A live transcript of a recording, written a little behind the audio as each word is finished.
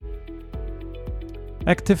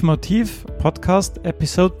Active Motif Podcast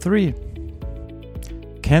Episode 3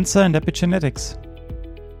 Cancer and Epigenetics.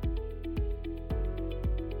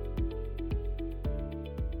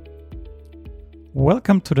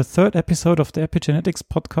 Welcome to the third episode of the Epigenetics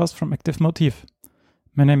podcast from Active Motif.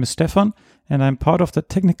 My name is Stefan and I'm part of the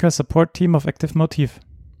technical support team of Active Motif.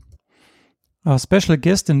 Our special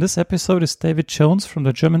guest in this episode is David Jones from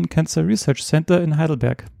the German Cancer Research Center in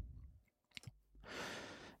Heidelberg.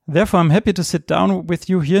 Therefore, I'm happy to sit down with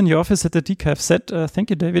you here in your office at the DKFZ. Thank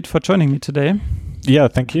you, David, for joining me today. Yeah,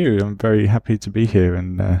 thank you. I'm very happy to be here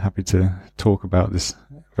and happy to talk about this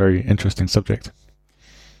very interesting subject.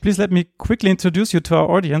 Please let me quickly introduce you to our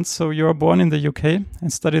audience. So you were born in the UK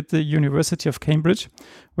and studied at the University of Cambridge,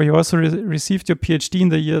 where you also received your PhD in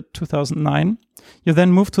the year 2009. You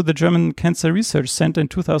then moved to the German Cancer Research Center in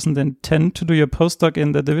 2010 to do your postdoc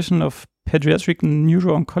in the Division of Pediatric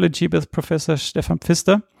Neuro-Oncology with Professor Stefan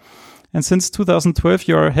Pfister. And since 2012,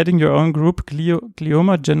 you are heading your own group,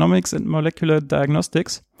 Glioma Genomics and Molecular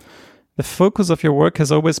Diagnostics. The focus of your work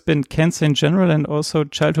has always been cancer in general and also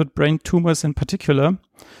childhood brain tumors in particular.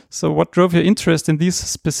 So what drove your interest in these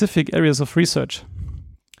specific areas of research?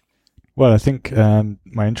 Well, I think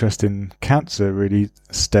my interest in cancer really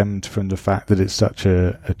stemmed from the fact that it's such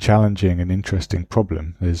a challenging and interesting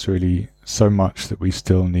problem. There's really so much that we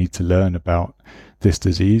still need to learn about this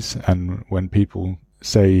disease. And when people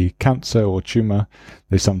say cancer or tumor,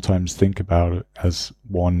 they sometimes think about it as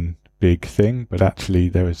one big thing, but actually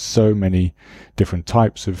there are so many different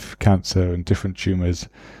types of cancer and different tumors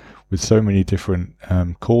with so many different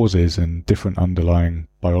causes and different underlying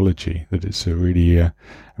biology that it's a really a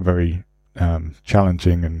very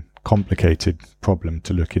challenging and complicated problem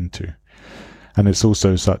to look into. And it's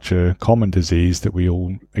also such a common disease that we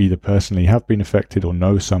all either personally have been affected or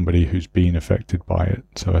know somebody who's been affected by it.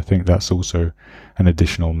 So I think that's also an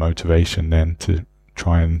additional motivation then to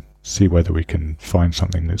try and see whether we can find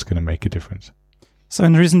something that's going to make a difference. So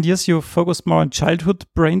in recent years, you focused more on childhood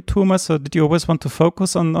brain tumors. So did you always want to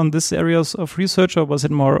focus on these areas of research, or was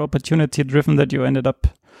it more opportunity driven that you ended up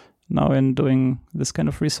now in doing this kind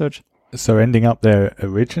of research? So ending up there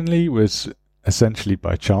originally was essentially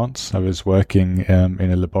by chance. I was working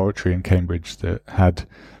in a laboratory in Cambridge that had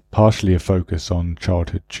partially a focus on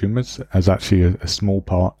childhood tumors as actually a small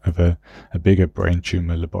part of a bigger brain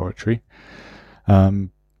tumor laboratory.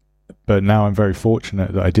 But now I'm very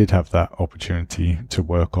fortunate that I did have that opportunity to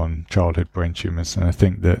work on childhood brain tumors. And I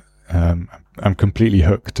think that I'm completely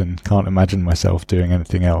hooked and can't imagine myself doing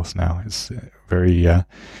anything else now. It's a very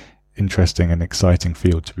interesting and exciting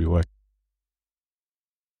field to be working.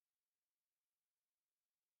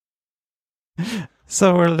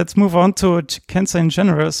 So let's move on to cancer in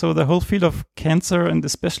general. So the whole field of cancer and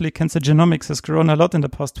especially cancer genomics has grown a lot in the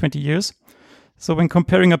past 20 years. So when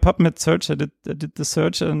comparing a PubMed search, I did the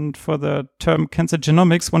search, and for the term cancer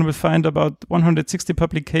genomics, one will find about 160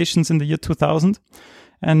 publications in the year 2000.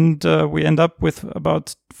 And we end up with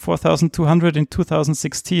about 4,200 in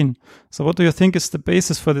 2016. So what do you think is the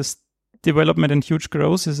basis for this development and huge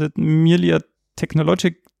growth? Is it merely a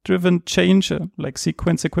technology-driven change, like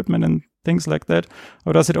sequence equipment and things like that?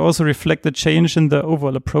 Or does it also reflect the change in the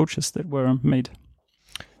overall approaches that were made?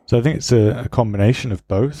 So I think it's a combination of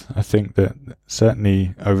both. I think that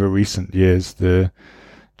certainly over recent years, the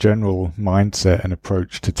general mindset and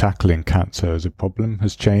approach to tackling cancer as a problem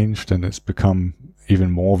has changed, and it's become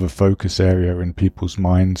even more of a focus area in people's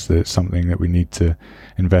minds, that it's something that we need to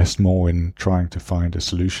invest more in trying to find a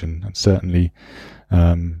solution. And certainly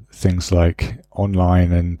things like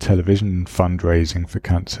online and television fundraising for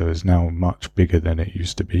cancer is now much bigger than it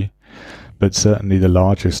used to be. But certainly the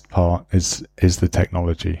largest part is the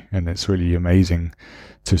technology, and it's really amazing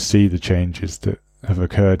to see the changes that have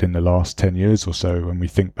occurred in the last 10 years or so. When we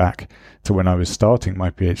think back to when I was starting my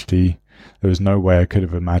PhD, there was no way I could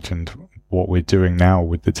have imagined what we're doing now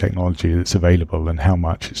with the technology that's available and how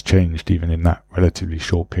much it's changed even in that relatively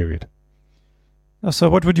short period. So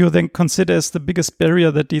what would you then consider as the biggest barrier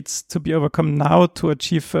that needs to be overcome now to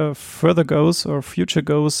achieve further goals or future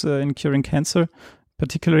goals in curing cancer,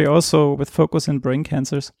 particularly also with focus in brain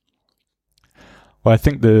cancers? Well, I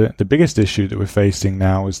think the biggest issue that we're facing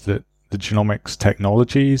now is that the genomics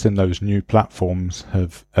technologies and those new platforms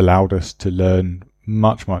have allowed us to learn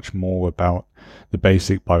much, much more about the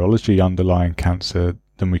basic biology underlying cancer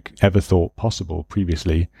than we ever thought possible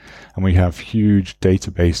previously. And we have huge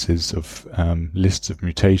databases of lists of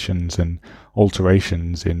mutations and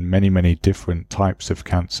alterations in many, many different types of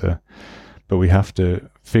cancer. But we have to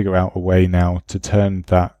figure out a way now to turn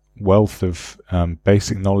that wealth of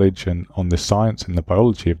basic knowledge and on the science and the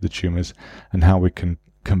biology of the tumors and how we can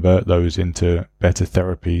convert those into better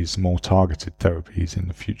therapies, more targeted therapies in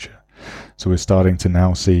the future. So we're starting to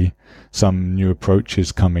now see some new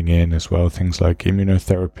approaches coming in as well, things like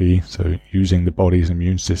immunotherapy, so using the body's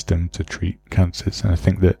immune system to treat cancers. And I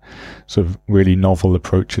think that sort of really novel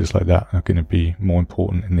approaches like that are going to be more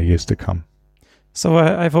important in the years to come. So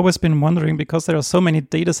I've always been wondering, because there are so many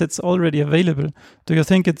data sets already available, do you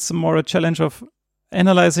think it's more a challenge of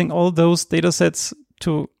analyzing all those data sets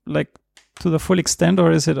to the full extent,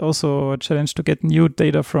 or is it also a challenge to get new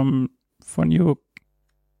data from new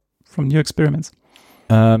experiments?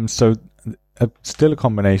 So still a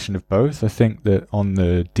combination of both. I think that on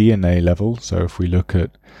the DNA level, so if we look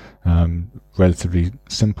at relatively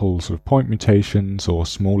simple sort of point mutations or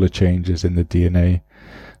smaller changes in the DNA,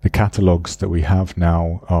 the catalogues that we have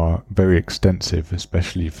now are very extensive,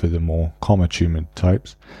 especially for the more common tumor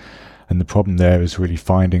types. And the problem there is really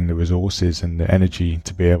finding the resources and the energy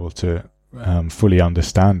to be able to fully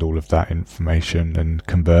understand all of that information and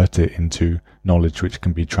convert it into knowledge which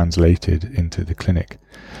can be translated into the clinic.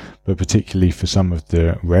 But particularly for some of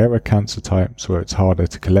the rarer cancer types where it's harder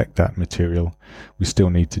to collect that material, we still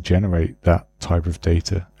need to generate that type of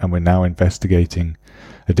data. And we're now investigating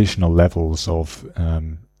additional levels of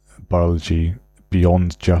biology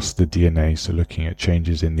beyond just the DNA, so looking at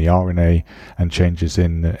changes in the RNA and changes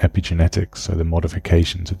in the epigenetics, so the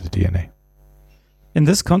modifications of the DNA. In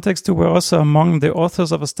this context, you were also among the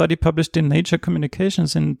authors of a study published in Nature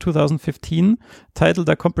Communications in 2015, titled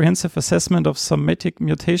A Comprehensive Assessment of Somatic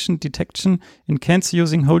Mutation Detection in Cancer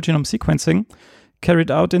Using Whole Genome Sequencing, carried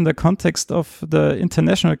out in the context of the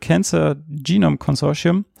International Cancer Genome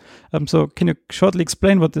Consortium. So can you shortly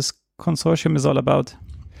explain what this consortium is all about?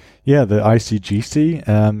 Yeah, the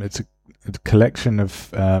ICGC, it's a collection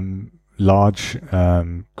of large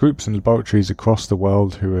groups and laboratories across the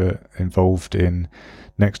world who are involved in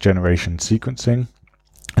next generation sequencing.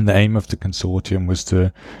 And the aim of the consortium was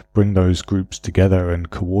to bring those groups together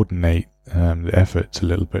and coordinate the efforts a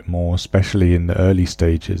little bit more, especially in the early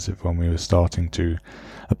stages of when we were starting to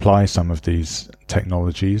apply some of these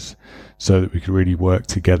technologies, so that we could really work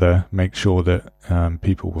together, make sure that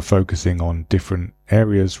people were focusing on different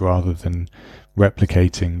areas rather than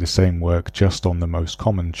replicating the same work just on the most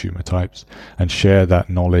common tumor types, and share that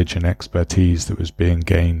knowledge and expertise that was being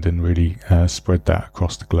gained and really spread that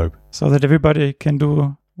across the globe. So that everybody can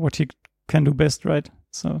do what he can do best, right?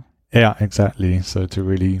 So yeah, exactly. So to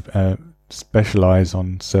really specialize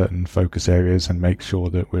on certain focus areas and make sure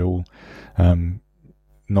that we're all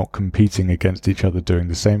not competing against each other doing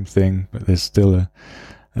the same thing, but there's still a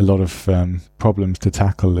lot of problems to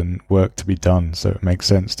tackle and work to be done. So it makes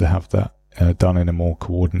sense to have that done in a more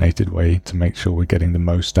coordinated way to make sure we're getting the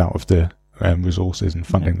most out of the resources and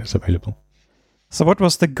funding that's available. So what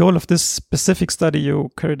was the goal of this specific study you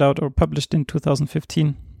carried out or published in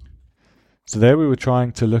 2015? So there we were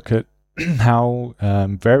trying to look at how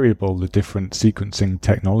variable the different sequencing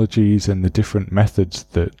technologies and the different methods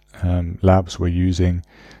that labs were using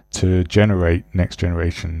to generate next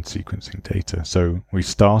generation sequencing data. So we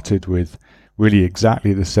started with really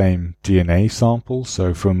exactly the same DNA sample.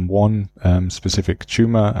 So from one specific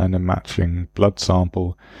tumor and a matching blood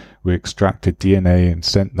sample, we extracted DNA and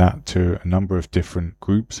sent that to a number of different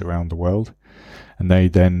groups around the world. And they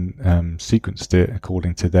then sequenced it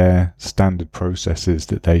according to their standard processes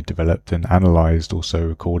that they developed and analyzed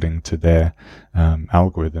also according to their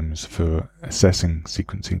algorithms for assessing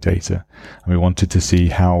sequencing data. And we wanted to see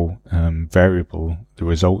how variable the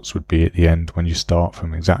results would be at the end when you start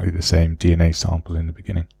from exactly the same DNA sample in the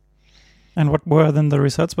beginning. And what were then the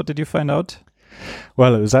results? What did you find out?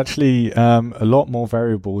 Well, it was actually a lot more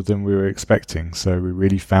variable than we were expecting. So we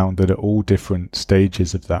really found that at all different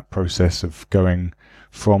stages of that process of going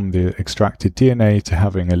from the extracted DNA to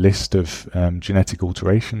having a list of genetic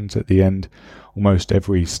alterations at the end, almost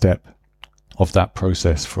every step of that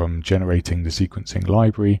process, from generating the sequencing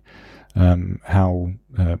library, how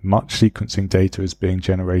much sequencing data is being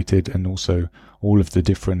generated, and also all of the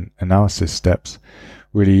different analysis steps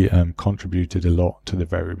really contributed a lot to the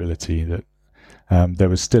variability. That there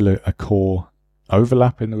was still a core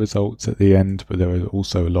overlap in the results at the end, but there was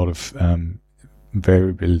also a lot of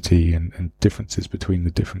variability and differences between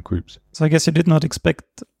the different groups. So I guess you did not expect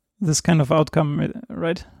this kind of outcome,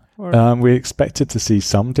 right? We expected to see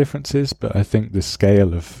some differences, but I think the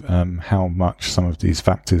scale of how much some of these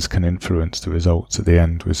factors can influence the results at the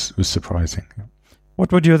end was surprising.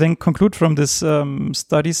 What would you then conclude from these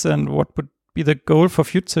studies, and what would be the goal for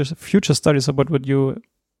future studies, or what would you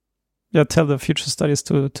tell the future studies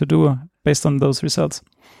to do based on those results?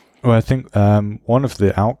 Well, I think one of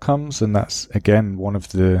the outcomes, and that's again one of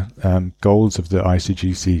the goals of the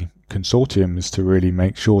ICGC consortium is to really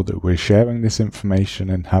make sure that we're sharing this information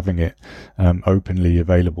and having it openly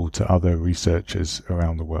available to other researchers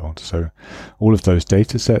around the world. So all of those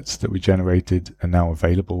data sets that we generated are now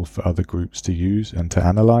available for other groups to use and to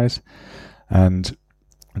analyze, and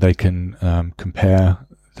they can compare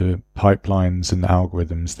the pipelines and the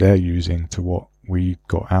algorithms they're using to what we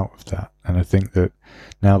got out of that. And I think that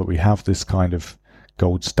now that we have this kind of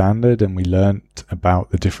gold standard and we learnt about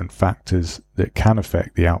the different factors that can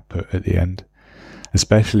affect the output at the end,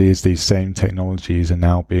 especially as these same technologies are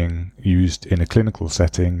now being used in a clinical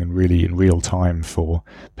setting and really in real time for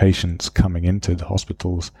patients coming into the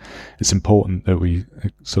hospitals, it's important that we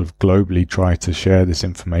sort of globally try to share this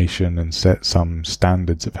information and set some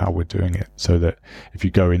standards of how we're doing it, so that if you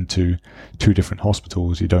go into 2 different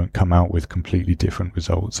hospitals, you don't come out with completely different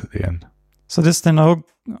results at the end. So this then now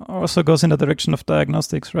also goes in the direction of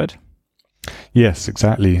diagnostics, right? Yes,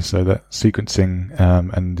 exactly. So that sequencing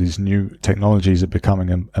and these new technologies are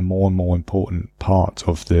becoming a more and more important part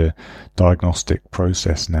of the diagnostic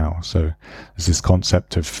process now. So there's this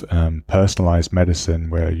concept of personalized medicine,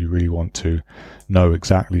 where you really want to know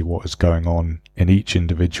exactly what is going on in each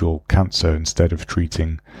individual cancer, instead of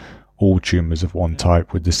treating all tumors of one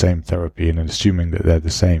type with the same therapy and assuming that they're the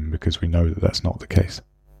same, because we know that that's not the case.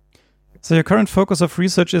 So your current focus of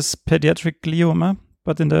research is pediatric glioma,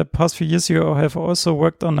 but in the past few years you have also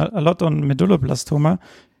worked on a lot on medulloblastoma.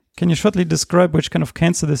 Can you shortly describe which kind of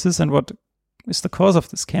cancer this is and what is the cause of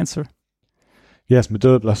this cancer? Yes,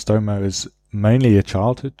 medulloblastoma is mainly a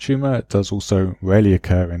childhood tumor. It does also rarely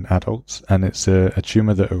occur in adults, and it's a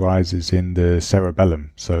tumor that arises in the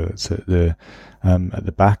cerebellum. So it's at the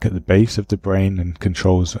back, at the base of the brain, and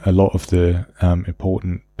controls a lot of the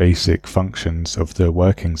important basic functions of the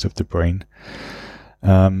workings of the brain.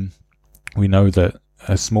 We know that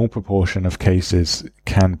a small proportion of cases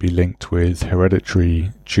can be linked with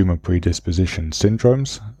hereditary tumor predisposition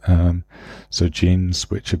syndromes, so genes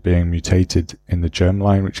which are being mutated in the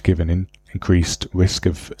germline, which give an increased risk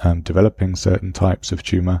of developing certain types of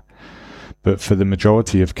tumor. But for the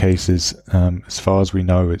majority of cases, as far as we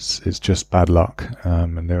know, it's just bad luck,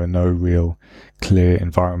 and there are no real clear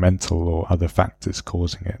environmental or other factors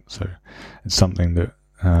causing it. So it's something that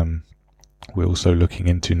we're also looking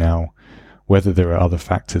into now, whether there are other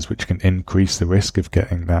factors which can increase the risk of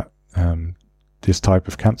getting that this type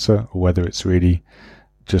of cancer, or whether it's really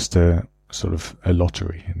just a sort of a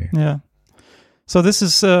lottery. Yeah. So this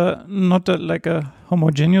is not like a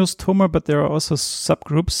homogeneous tumor, but there are also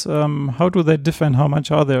subgroups. How do they differ and how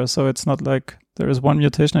much are there? So it's not like there is one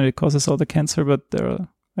mutation and it causes all the cancer, but there are,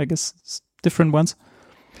 I guess, different ones.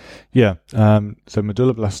 Yeah. So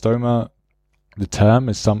medulloblastoma, the term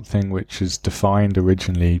is something which is defined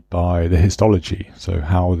originally by the histology, so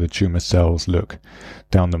how the tumor cells look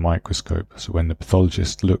down the microscope. So when the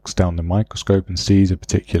pathologist looks down the microscope and sees a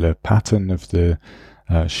particular pattern of the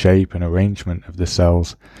shape and arrangement of the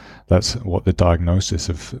cells, that's what the diagnosis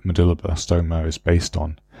of medulloblastoma is based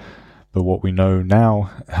on. But what we know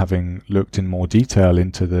now, having looked in more detail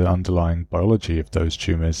into the underlying biology of those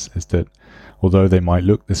tumors, is that although they might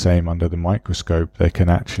look the same under the microscope, they can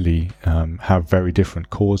actually have very different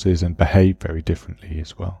causes and behave very differently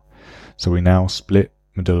as well. So we now split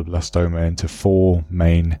medulloblastoma into 4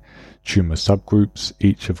 main tumor subgroups,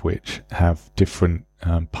 each of which have different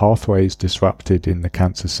pathways disrupted in the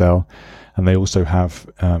cancer cell, and they also have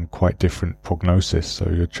quite different prognosis. So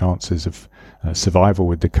your chances of survival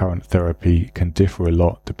with the current therapy can differ a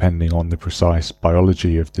lot depending on the precise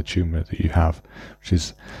biology of the tumor that you have, which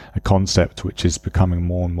is a concept which is becoming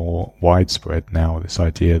more and more widespread now, this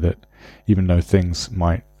idea that even though things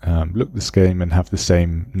might look the same and have the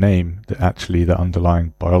same name, that actually the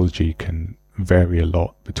underlying biology can vary a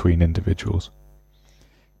lot between individuals.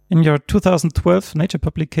 In your 2012 Nature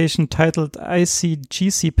publication titled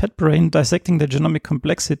ICGC Pet Brain Dissecting the Genomic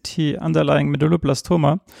Complexity Underlying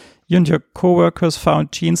Medulloblastoma, you and your co-workers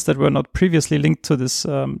found genes that were not previously linked to this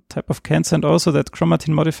type of cancer, and also that chromatin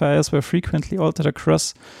modifiers were frequently altered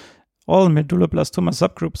across all medulloblastoma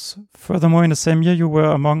subgroups. Furthermore, in the same year, you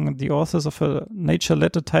were among the authors of a Nature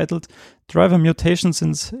letter titled Driver Mutations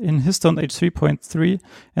in Histone H3.3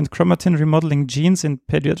 and Chromatin Remodeling Genes in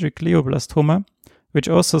Pediatric Glioblastoma, which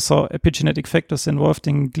also saw epigenetic factors involved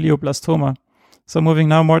in glioblastoma. So moving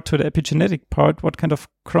now more to the epigenetic part, what kind of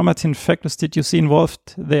chromatin factors did you see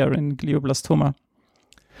involved there in glioblastoma?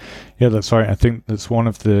 Yeah, that's right. I think that's one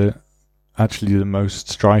of the most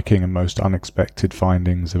striking and most unexpected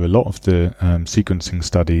findings of a lot of the sequencing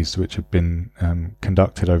studies which have been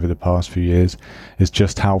conducted over the past few years, is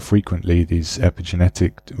just how frequently these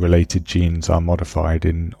epigenetic related genes are modified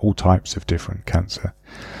in all types of different cancer.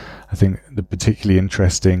 I think the particularly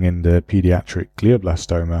interesting in the pediatric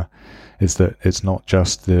glioblastoma is that it's not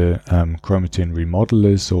just the chromatin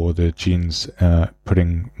remodelers or the genes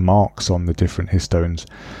putting marks on the different histones,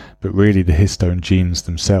 but really the histone genes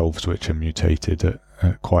themselves, which are mutated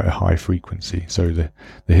at quite a high frequency. So the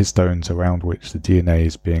histones around which the DNA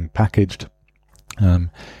is being packaged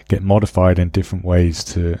get modified in different ways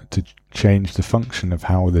to change the function of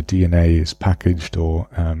how the DNA is packaged or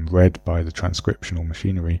read by the transcriptional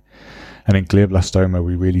machinery. And in glioblastoma,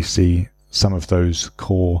 we really see some of those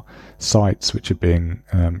core sites which are being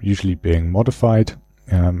usually being modified,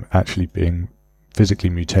 actually being physically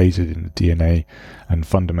mutated in the DNA and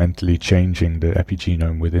fundamentally changing the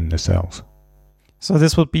epigenome within the cells. So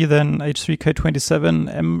this would be then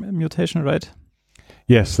H3K27M mutation, right?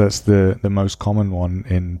 Yes, that's the most common one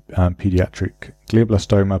in pediatric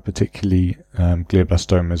glioblastoma, particularly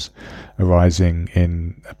glioblastomas arising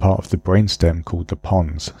in a part of the brainstem called the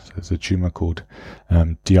pons. So there's a tumor called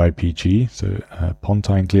DIPG, so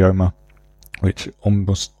pontine glioma, which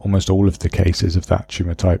almost all of the cases of that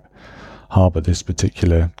tumor type harbor this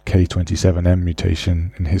particular K27M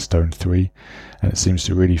mutation in histone 3, and it seems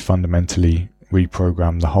to really fundamentally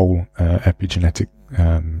reprogram the whole epigenetic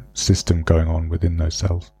system going on within those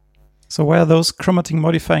cells. So why are those chromatin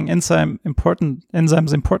modifying enzymes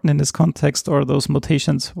important in this context, or those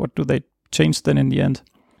mutations? What do they change then in the end?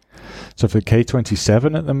 So for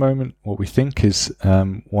K27 at the moment, what we think is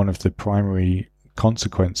one of the primary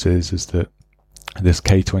consequences is that this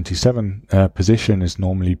K27 position is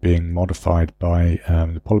normally being modified by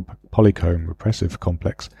the polycomb repressive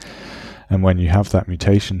complex. And when you have that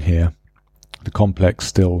mutation here, the complex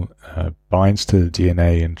still binds to the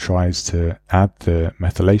DNA and tries to add the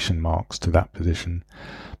methylation marks to that position.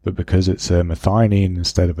 But because it's a methionine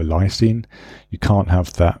instead of a lysine, you can't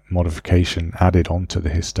have that modification added onto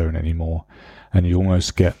the histone anymore. And you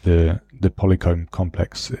almost get the polycomb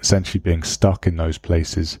complex essentially being stuck in those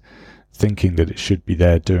places, thinking that it should be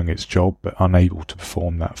there doing its job, but unable to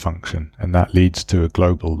perform that function. And that leads to a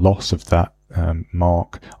global loss of that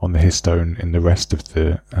mark on the histone in the rest of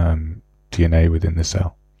the DNA within the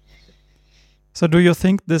cell. So do you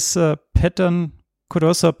think this pattern could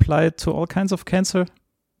also apply to all kinds of cancer?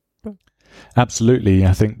 Absolutely.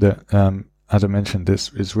 I think that, as I mentioned,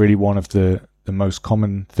 this is really one of the most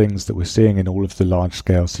common things that we're seeing in all of the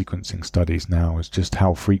large-scale sequencing studies now, is just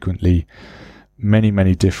how frequently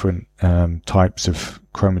many different types of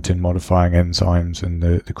chromatin-modifying enzymes and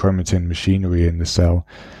the chromatin machinery in the cell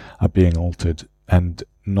are being altered, and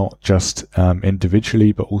not just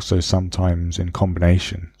individually, but also sometimes in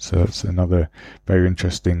combination. So that's another very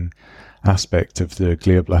interesting aspect of the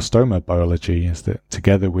glioblastoma biology, is that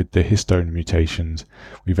together with the histone mutations,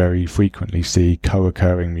 we very frequently see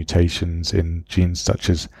co-occurring mutations in genes such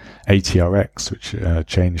as ATRX, which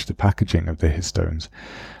change the packaging of the histones.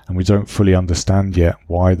 And we don't fully understand yet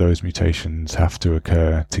why those mutations have to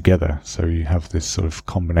occur together. So you have this sort of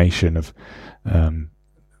combination of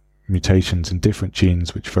mutations in different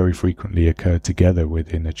genes which very frequently occur together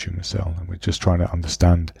within a tumor cell, and we're just trying to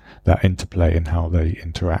understand that interplay and how they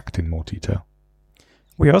interact in more detail.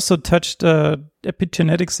 We also touched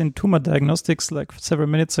epigenetics in tumor diagnostics like several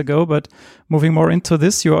minutes ago, but moving more into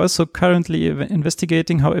this, you're also currently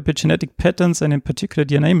investigating how epigenetic patterns and in particular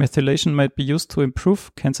DNA methylation might be used to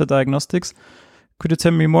improve cancer diagnostics. Could you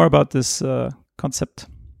tell me more about this concept?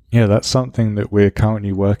 Yeah, that's something that we're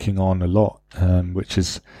currently working on a lot, which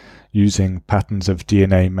is using patterns of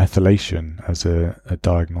DNA methylation as a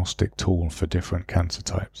diagnostic tool for different cancer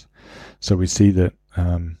types. So we see that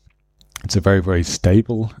it's a very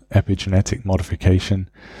stable epigenetic modification.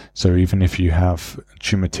 So even if you have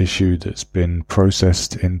tumor tissue that's been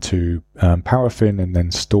processed into paraffin and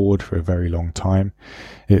then stored for a very long time,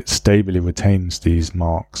 it stably retains these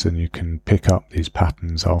marks, and you can pick up these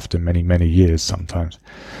patterns after many years sometimes.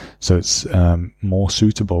 So it's more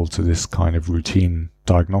suitable to this kind of routine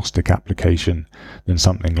diagnostic application than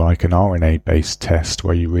something like an RNA-based test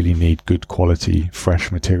where you really need good quality,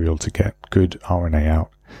 fresh material to get good RNA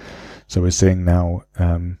out. So we're seeing now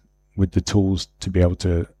with the tools to be able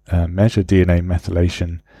to measure DNA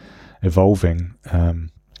methylation evolving,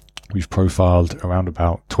 we've profiled around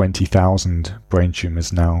about 20,000 brain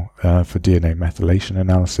tumors now for DNA methylation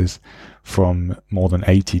analysis from more than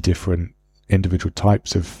 80 different individual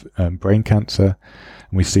types of brain cancer.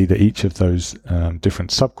 And we see that each of those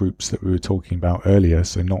different subgroups that we were talking about earlier,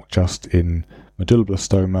 so not just in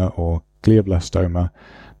medulloblastoma or glioblastoma,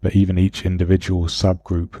 but even each individual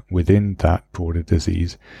subgroup within that broader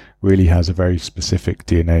disease really has a very specific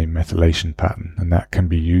DNA methylation pattern, and that can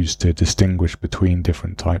be used to distinguish between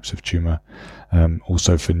different types of tumor,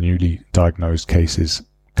 also for newly diagnosed cases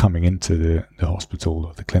coming into the hospital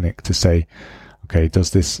or the clinic to say, okay, does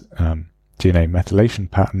this DNA methylation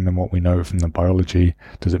pattern and what we know from the biology,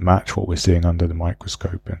 does it match what we're seeing under the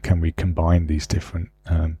microscope? And can we combine these different,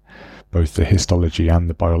 both the histology and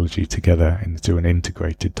the biology together into an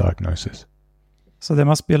integrated diagnosis? So there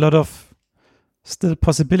must be a lot of still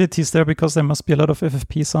possibilities there, because there must be a lot of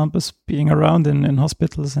FFP samples being around in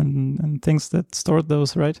hospitals and things that store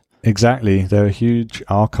those, right? Exactly. There are huge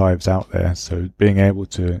archives out there. So being able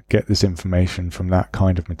to get this information from that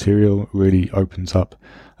kind of material really opens up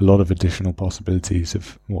a lot of additional possibilities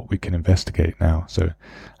of what we can investigate now. So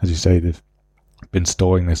as you say, they've been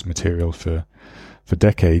storing this material for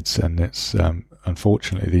decades, and it's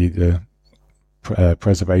unfortunately the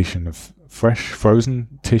preservation of fresh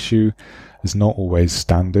frozen tissue is not always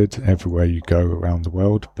standard everywhere you go around the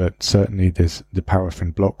world, but certainly there's the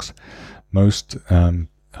paraffin blocks. Most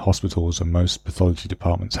hospitals and most pathology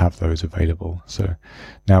departments have those available. So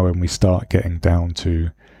now when we start getting down to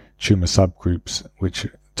tumor subgroups which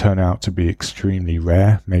turn out to be extremely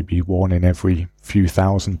rare, maybe one in every few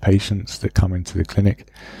thousand patients that come into the clinic,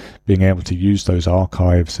 being able to use those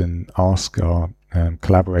archives and ask our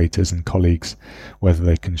collaborators and colleagues whether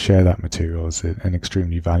they can share that material is an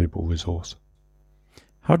extremely valuable resource.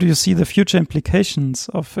 How do you see the future implications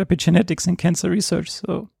of epigenetics in cancer research?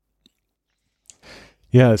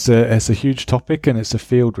 Yeah, it's a huge topic, and it's a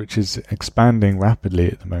field which is expanding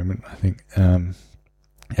rapidly at the moment. I think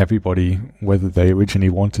everybody, whether they originally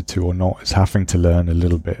wanted to or not, is having to learn a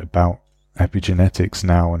little bit about epigenetics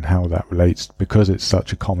now and how that relates, because it's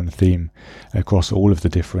such a common theme across all of the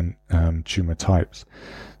different tumor types.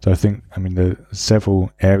 So I think, there are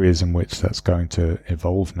several areas in which that's going to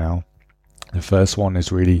evolve now. The first one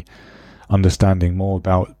is really understanding more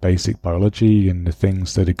about basic biology and the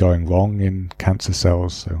things that are going wrong in cancer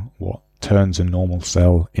cells. So what turns a normal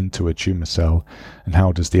cell into a tumor cell, and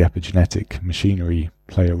how does the epigenetic machinery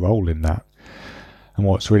play a role in that? And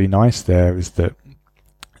what's really nice there is that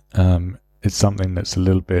it's something that's a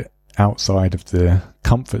little bit outside of the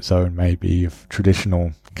comfort zone maybe of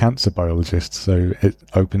traditional cancer biologists, so it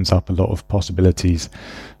opens up a lot of possibilities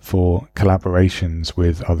for collaborations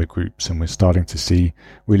with other groups, and we're starting to see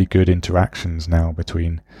really good interactions now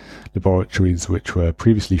between laboratories which were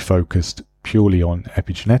previously focused purely on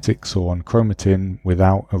epigenetics or on chromatin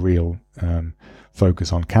without a real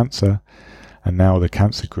focus on cancer. And now the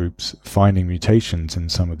cancer groups finding mutations in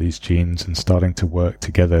some of these genes and starting to work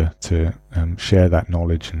together to share that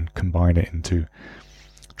knowledge and combine it into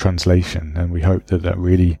translation. And we hope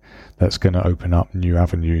that's going to open up new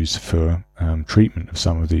avenues for treatment of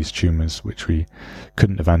some of these tumors, which we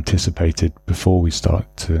couldn't have anticipated before we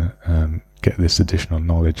start to get this additional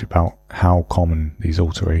knowledge about how common these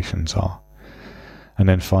alterations are. And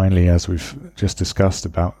then finally, as we've just discussed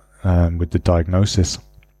about with the diagnosis,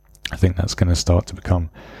 I think that's going to start to become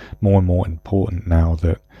more and more important now,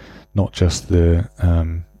 that not just the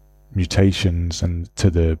mutations and to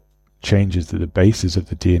the changes to the bases of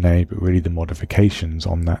the DNA, but really the modifications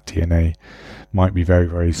on that DNA might be very,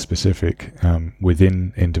 very specific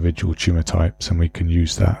within individual tumor types, and we can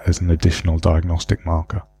use that as an additional diagnostic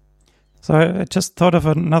marker. So I just thought of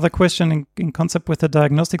another question in concept with the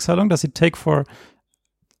diagnostics. How long does it take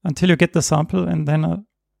until you get the sample and then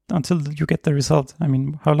until you get the result?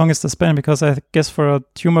 How long is the span? Because I guess for a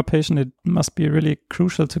tumor patient, it must be really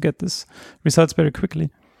crucial to get these results very quickly.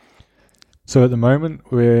 So at the moment,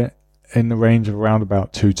 we're in the range of around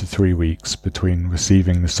about 2 to 3 weeks between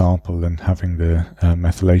receiving the sample and having the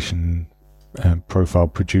methylation profile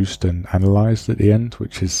produced and analyzed at the end,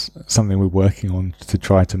 which is something we're working on to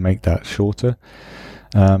try to make that shorter.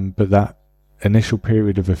 But that initial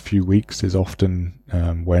period of a few weeks is often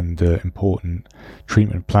when the important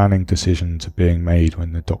treatment planning decisions are being made,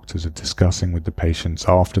 when the doctors are discussing with the patients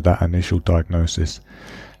after that initial diagnosis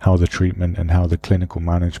how the treatment and how the clinical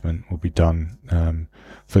management will be done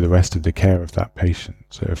for the rest of the care of that patient.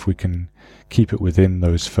 So if we can keep it within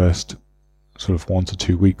those first sort of 1 to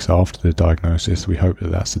 2 weeks after the diagnosis, we hope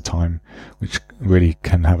that that's the time which really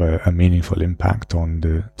can have a meaningful impact on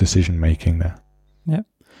the decision making there. Yeah.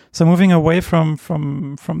 So moving away from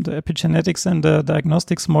the epigenetics and the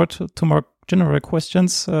diagnostics more to more general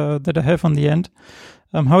questions that I have on the end.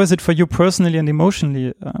 How is it for you personally and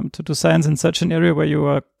emotionally to do science in such an area where you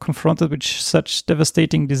are confronted with such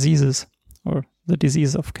devastating diseases, or the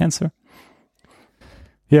disease of cancer?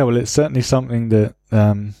 Yeah, well, it's certainly something that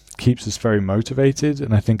keeps us very motivated.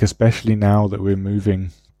 And I think especially now that we're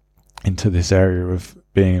moving into this area of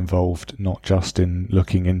being involved not just in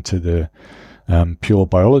looking into the pure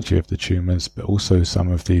biology of the tumors, but also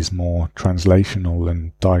some of these more translational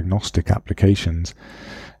and diagnostic applications,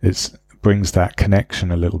 it's brings that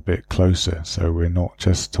connection a little bit closer. So we're not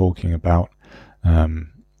just talking about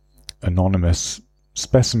anonymous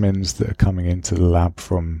specimens that are coming into the lab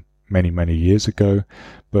from many, many years ago,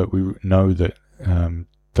 but we know that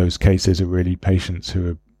those cases are really patients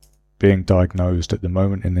who are being diagnosed at the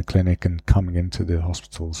moment in the clinic and coming into the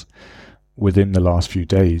hospitals within the last few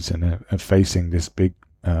days and are facing this big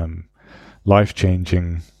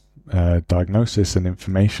life-changing diagnosis and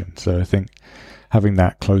information. So I think having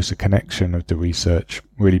that closer connection of the research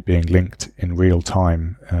really being linked in real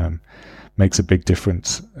time makes a big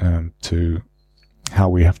difference to how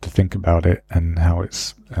we have to think about it and how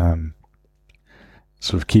it's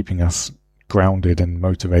sort of keeping us grounded and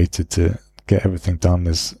motivated to get everything done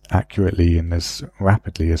as accurately and as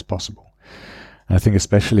rapidly as possible. And I think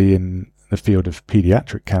especially in the field of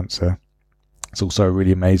pediatric cancer, it's also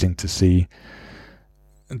really amazing to see,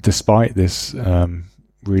 despite this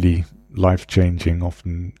really life-changing,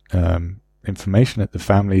 often information that the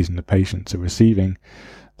families and the patients are receiving,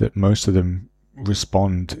 that most of them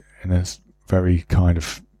respond in a very kind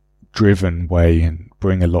of driven way and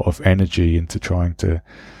bring a lot of energy into trying to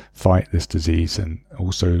fight this disease, and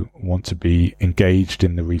also want to be engaged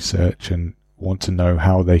in the research and want to know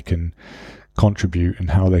how they can contribute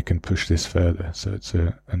and how they can push this further. So it's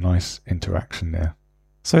a nice interaction there.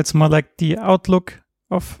 So it's more like the outlook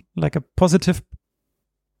of like a positive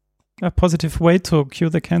way to cure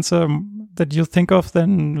the cancer that you think of,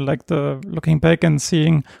 than like the looking back and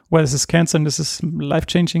seeing, well, this is cancer and this is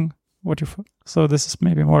life-changing. So this is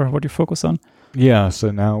maybe more what you focus on. Yeah.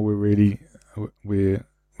 So now we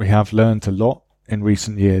have learned a lot in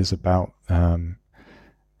recent years about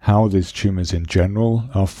how these tumors in general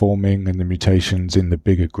are forming and the mutations in the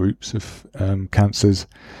bigger groups of cancers.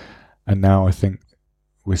 And now I think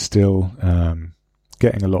we're still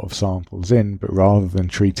getting a lot of samples in, but rather than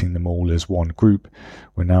treating them all as one group,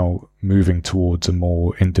 we're now moving towards a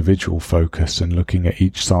more individual focus and looking at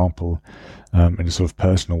each sample in a sort of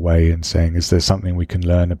personal way and saying, is there something we can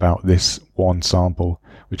learn about this one sample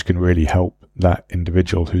which can really help that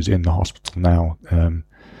individual who's in the hospital now, and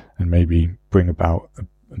maybe bring about a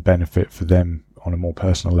benefit for them on a more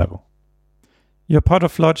personal level. You're part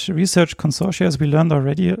of large research consortia, as we learned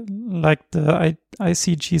already, like the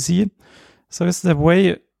ICGZ. So is the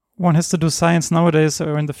way one has to do science nowadays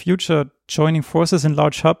or in the future, joining forces in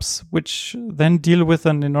large hubs, which then deal with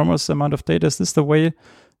an enormous amount of data? Is this the way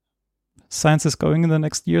science is going in the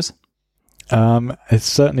next years? It's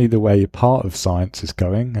certainly the way part of science is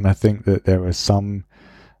going, and I think that there are some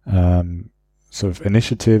sort of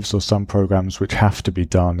initiatives or some programs which have to be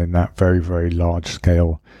done in that very, very large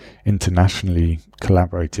scale, internationally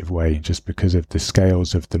collaborative way, just because of the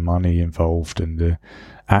scales of the money involved and the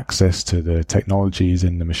access to the technologies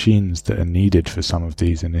and the machines that are needed for some of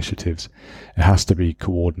these initiatives. It has to be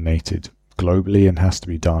coordinated globally and has to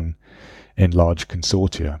be done in large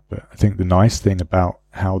consortia. But I think the nice thing about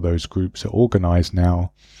how those groups are organized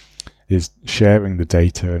now is sharing the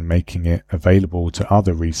data and making it available to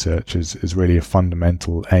other researchers is really a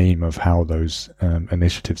fundamental aim of how those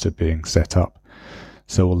initiatives are being set up.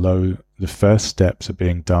 So although the first steps are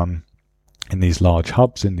being done in these large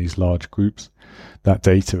hubs, in these large groups, that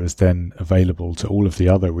data is then available to all of the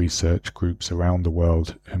other research groups around the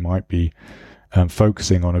world who might be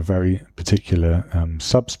focusing on a very particular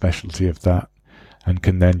subspecialty of that, and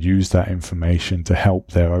can then use that information to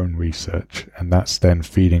help their own research, and that's then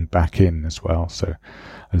feeding back in as well. So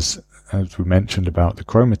as we mentioned about the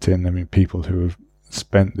chromatin, I mean, people who have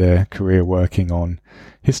spent their career working on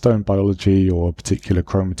histone biology or a particular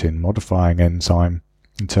chromatin modifying enzyme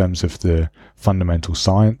in terms of the fundamental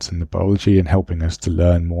science and the biology and helping us to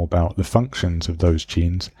learn more about the functions of those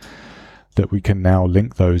genes, that we can now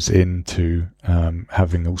link those into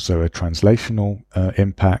having also a translational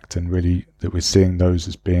impact, and really that we're seeing those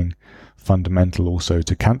as being fundamental also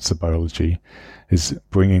to cancer biology, is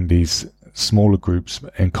bringing these smaller groups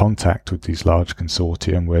in contact with these large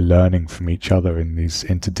consortia, and we're learning from each other in these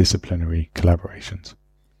interdisciplinary collaborations.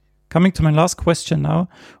 Coming to my last question now,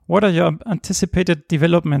 what are your anticipated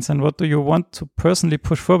developments and what do you want to personally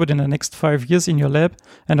push forward in the next 5 years in your lab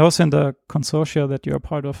and also in the consortia that you're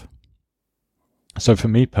part of? So for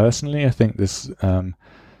me personally, I think this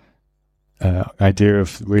idea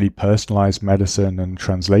of really personalized medicine and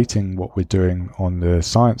translating what we're doing on the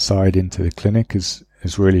science side into the clinic is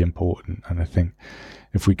really important. And I think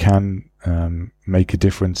if we can make a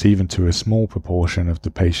difference even to a small proportion of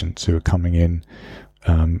the patients who are coming in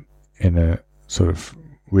a sort of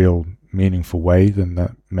real meaningful way, then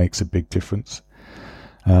that makes a big difference.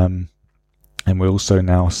 And we're also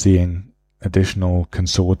now seeing additional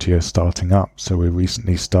consortia starting up. So we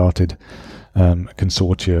recently started a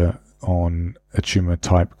consortia on a tumor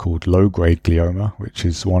type called low-grade glioma, which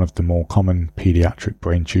is one of the more common pediatric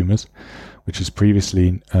brain tumors, which has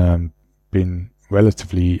previously been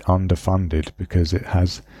relatively underfunded because it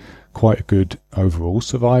has quite good overall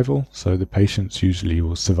survival. So the patients usually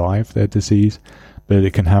will survive their disease, but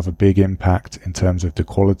it can have a big impact in terms of the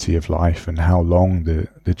quality of life and how long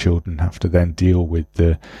the children have to then deal with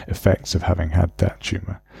the effects of having had that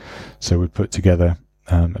tumor. So we put together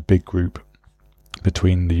a big group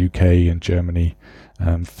between the UK and Germany,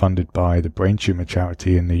 funded by the Brain Tumor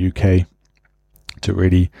Charity in the UK, to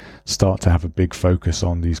really start to have a big focus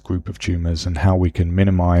on these group of tumors and how we can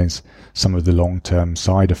minimize some of the long-term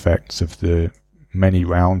side effects of the many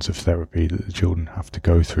rounds of therapy that the children have to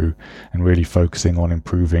go through, and really focusing on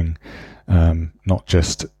improving not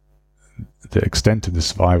just the extent of the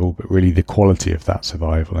survival, but really the quality of that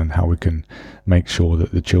survival, and how we can make sure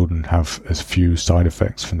that the children have as few side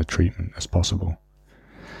effects from the treatment as possible.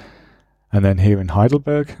 And then here in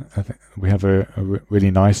Heidelberg, I think we have a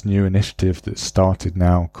really nice new initiative that's started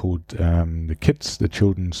now called the KITS, the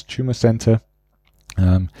Children's Tumor Center,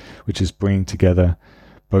 which is bringing together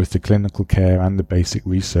both the clinical care and the basic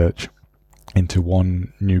research into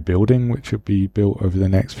one new building, which will be built over the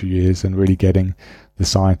next few years, and really getting the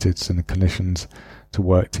scientists and the clinicians to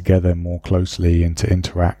work together more closely and to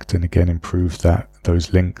interact, and again improve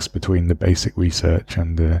those links between the basic research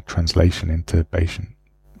and the translation into patient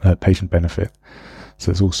benefit.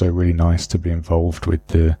 So it's also really nice to be involved with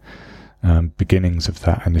the beginnings of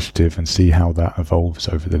that initiative and see how that evolves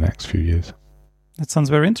over the next few years. That sounds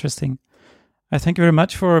very interesting. I thank you very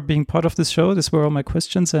much for being part of this show. These were all my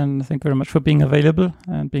questions, and thank you very much for being available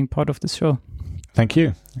and being part of this show. Thank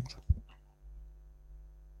you. Thanks.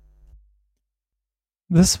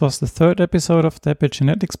 This was the third episode of the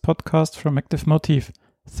Epigenetics podcast from Active Motif.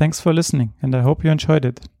 Thanks for listening, and I hope you enjoyed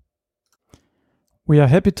it. We are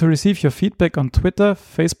happy to receive your feedback on Twitter,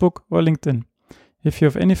 Facebook, or LinkedIn. If you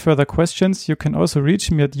have any further questions, you can also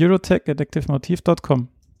reach me at eurotech@activemotif.com.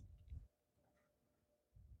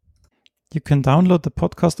 You can download the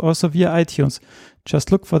podcast also via iTunes.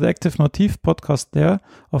 Just look for the Active Motif podcast there,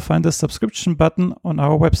 or find the subscription button on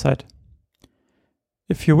our website.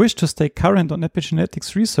 If you wish to stay current on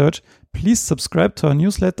epigenetics research, please subscribe to our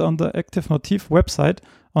newsletter on the Active Motif website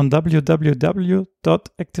on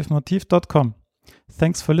www.activemotif.com.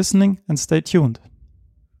 Thanks for listening and stay tuned.